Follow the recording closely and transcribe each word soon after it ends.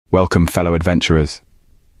Welcome, fellow adventurers.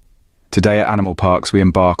 Today at Animal Parks we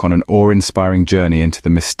embark on an awe-inspiring journey into the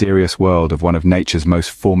mysterious world of one of nature's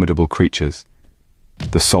most formidable creatures,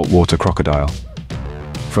 the saltwater crocodile.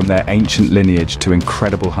 From their ancient lineage to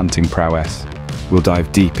incredible hunting prowess, we'll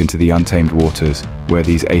dive deep into the untamed waters where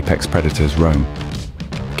these apex predators roam.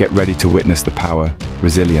 Get ready to witness the power,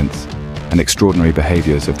 resilience, and extraordinary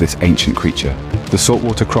behaviors of this ancient creature. The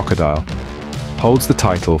saltwater crocodile holds the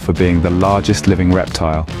title for being the largest living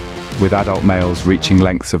reptile, with adult males reaching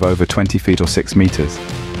lengths of over 20 feet or 6 meters,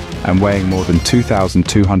 and weighing more than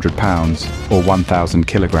 2,200 pounds or 1,000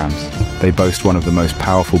 kilograms. They boast one of the most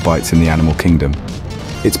powerful bites in the animal kingdom.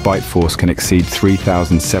 Its bite force can exceed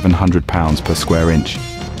 3,700 pounds per square inch,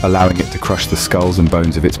 allowing it to crush the skulls and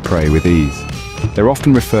bones of its prey with ease. They're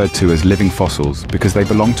often referred to as living fossils because they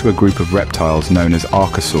belong to a group of reptiles known as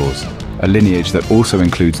archosaurs, a lineage that also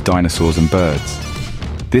includes dinosaurs and birds.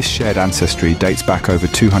 This shared ancestry dates back over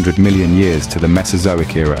 200 million years to the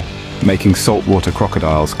Mesozoic era, making saltwater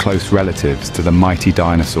crocodiles close relatives to the mighty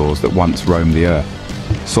dinosaurs that once roamed the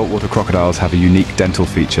earth. Saltwater crocodiles have a unique dental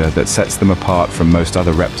feature that sets them apart from most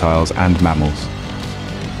other reptiles and mammals.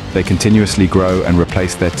 They continuously grow and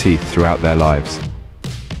replace their teeth throughout their lives.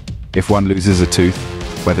 If one loses a tooth,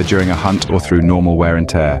 whether during a hunt or through normal wear and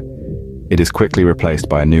tear, it is quickly replaced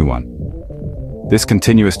by a new one. This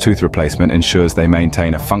continuous tooth replacement ensures they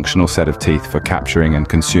maintain a functional set of teeth for capturing and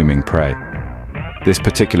consuming prey. This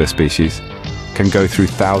particular species can go through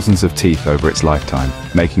thousands of teeth over its lifetime,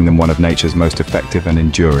 making them one of nature's most effective and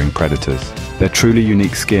enduring predators. Their truly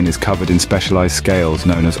unique skin is covered in specialized scales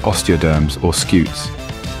known as osteoderms or scutes.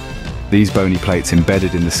 These bony plates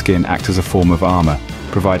embedded in the skin act as a form of armor,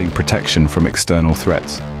 providing protection from external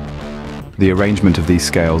threats. The arrangement of these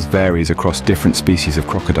scales varies across different species of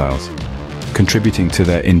crocodiles, contributing to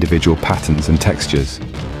their individual patterns and textures.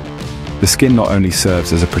 The skin not only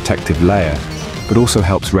serves as a protective layer, but also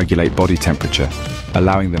helps regulate body temperature,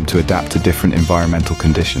 allowing them to adapt to different environmental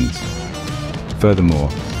conditions. Furthermore,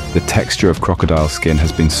 the texture of crocodile skin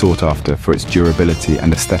has been sought after for its durability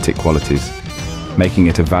and aesthetic qualities, making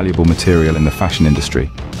it a valuable material in the fashion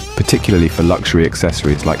industry, particularly for luxury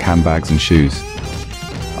accessories like handbags and shoes.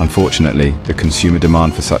 Unfortunately, the consumer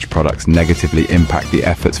demand for such products negatively impact the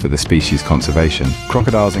efforts for the species' conservation.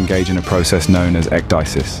 Crocodiles engage in a process known as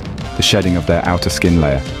ecdysis, the shedding of their outer skin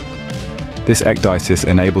layer. This ecdysis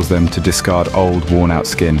enables them to discard old, worn-out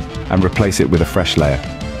skin and replace it with a fresh layer.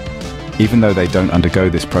 Even though they don't undergo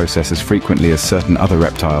this process as frequently as certain other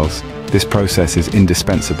reptiles, this process is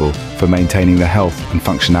indispensable for maintaining the health and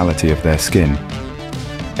functionality of their skin.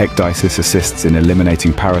 Ecdysis assists in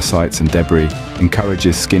eliminating parasites and debris,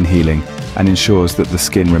 encourages skin healing, and ensures that the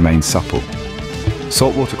skin remains supple.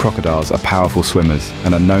 Saltwater crocodiles are powerful swimmers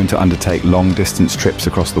and are known to undertake long-distance trips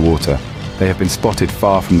across the water. They have been spotted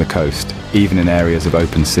far from the coast, even in areas of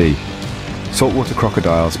open sea. Saltwater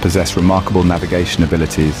crocodiles possess remarkable navigation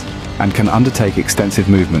abilities and can undertake extensive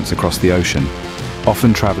movements across the ocean,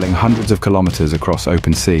 often traveling hundreds of kilometers across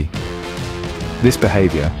open sea. This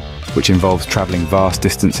behavior, which involves traveling vast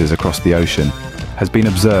distances across the ocean, has been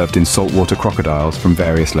observed in saltwater crocodiles from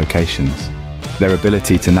various locations. Their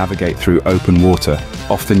ability to navigate through open water,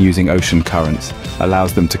 often using ocean currents,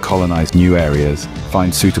 allows them to colonize new areas,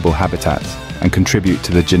 find suitable habitats, and contribute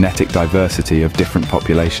to the genetic diversity of different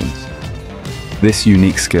populations. This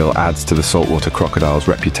unique skill adds to the saltwater crocodile's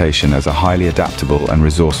reputation as a highly adaptable and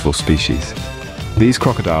resourceful species. These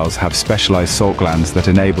crocodiles have specialized salt glands that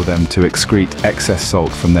enable them to excrete excess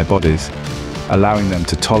salt from their bodies, allowing them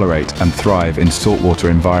to tolerate and thrive in saltwater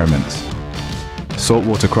environments.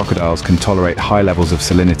 Saltwater crocodiles can tolerate high levels of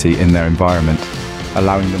salinity in their environment,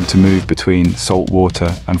 allowing them to move between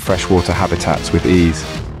saltwater and freshwater habitats with ease.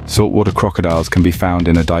 Saltwater crocodiles can be found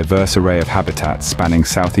in a diverse array of habitats spanning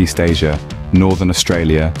Southeast Asia, Northern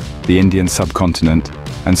Australia, the Indian subcontinent,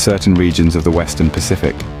 and certain regions of the Western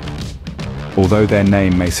Pacific. Although their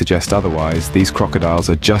name may suggest otherwise, these crocodiles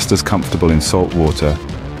are just as comfortable in saltwater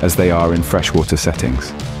as they are in freshwater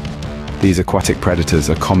settings. These aquatic predators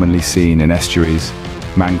are commonly seen in estuaries,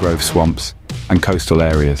 mangrove swamps, and coastal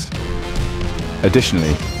areas.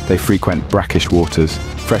 Additionally, they frequent brackish waters,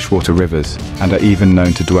 freshwater rivers, and are even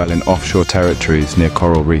known to dwell in offshore territories near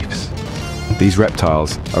coral reefs. These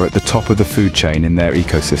reptiles are at the top of the food chain in their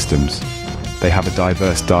ecosystems. They have a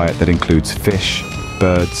diverse diet that includes fish,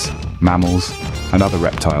 birds, mammals, and other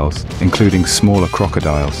reptiles, including smaller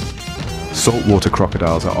crocodiles. Saltwater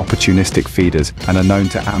crocodiles are opportunistic feeders and are known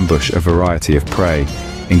to ambush a variety of prey,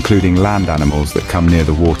 including land animals that come near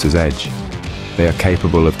the water's edge. They are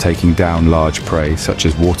capable of taking down large prey such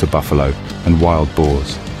as water buffalo and wild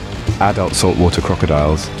boars. Adult saltwater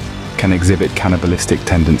crocodiles can exhibit cannibalistic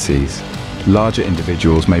tendencies. Larger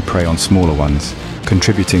individuals may prey on smaller ones,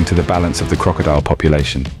 contributing to the balance of the crocodile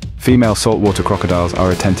population. Female saltwater crocodiles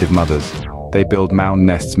are attentive mothers. They build mound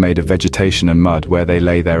nests made of vegetation and mud where they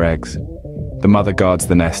lay their eggs. The mother guards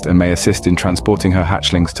the nest and may assist in transporting her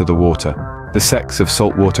hatchlings to the water. The sex of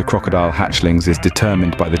saltwater crocodile hatchlings is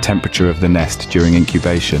determined by the temperature of the nest during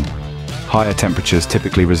incubation. Higher temperatures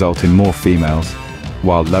typically result in more females,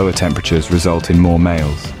 while lower temperatures result in more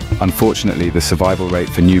males. Unfortunately, the survival rate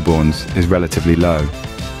for newborns is relatively low.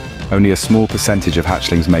 Only a small percentage of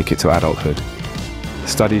hatchlings make it to adulthood.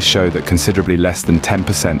 Studies show that considerably less than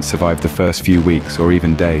 10% survive the first few weeks or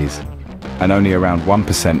even days, and only around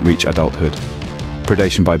 1% reach adulthood.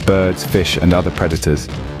 Predation by birds, fish, and other predators,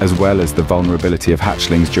 as well as the vulnerability of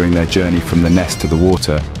hatchlings during their journey from the nest to the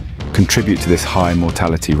water, contribute to this high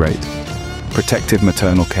mortality rate. Protective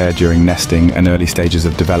maternal care during nesting and early stages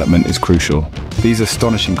of development is crucial. These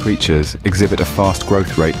astonishing creatures exhibit a fast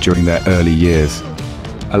growth rate during their early years,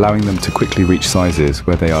 allowing them to quickly reach sizes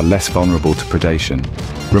where they are less vulnerable to predation.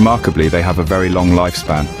 Remarkably, they have a very long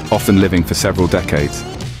lifespan, often living for several decades.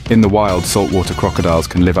 In the wild, saltwater crocodiles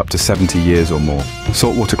can live up to 70 years or more.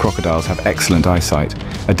 Saltwater crocodiles have excellent eyesight,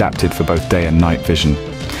 adapted for both day and night vision.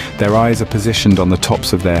 Their eyes are positioned on the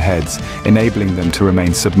tops of their heads, enabling them to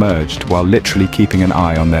remain submerged while literally keeping an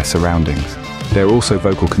eye on their surroundings. They are also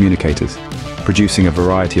vocal communicators, producing a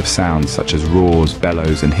variety of sounds such as roars,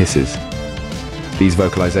 bellows, and hisses. These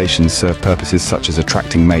vocalizations serve purposes such as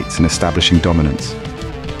attracting mates and establishing dominance.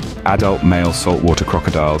 Adult male saltwater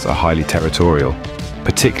crocodiles are highly territorial,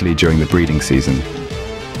 particularly during the breeding season.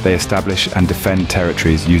 They establish and defend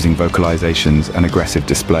territories using vocalizations and aggressive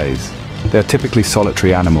displays. They are typically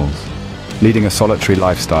solitary animals, leading a solitary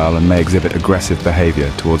lifestyle and may exhibit aggressive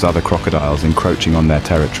behavior towards other crocodiles encroaching on their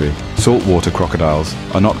territory. Saltwater crocodiles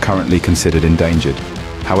are not currently considered endangered.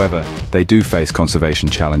 However, they do face conservation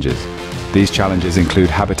challenges. These challenges include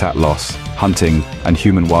habitat loss, hunting, and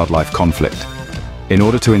human-wildlife conflict. In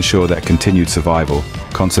order to ensure their continued survival,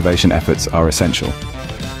 conservation efforts are essential.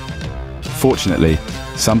 Fortunately,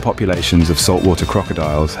 some populations of saltwater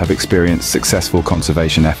crocodiles have experienced successful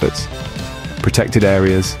conservation efforts. Protected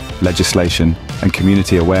areas, legislation, and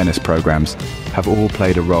community awareness programs have all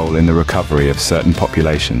played a role in the recovery of certain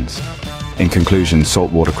populations. In conclusion,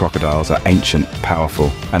 saltwater crocodiles are ancient,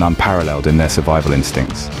 powerful, and unparalleled in their survival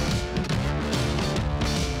instincts.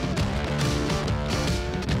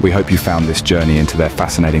 We hope you found this journey into their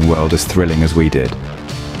fascinating world as thrilling as we did.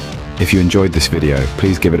 If you enjoyed this video,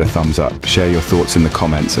 please give it a thumbs up, share your thoughts in the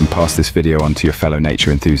comments, and pass this video on to your fellow nature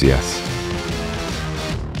enthusiasts.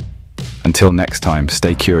 Until next time,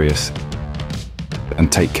 stay curious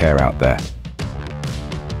and take care out there.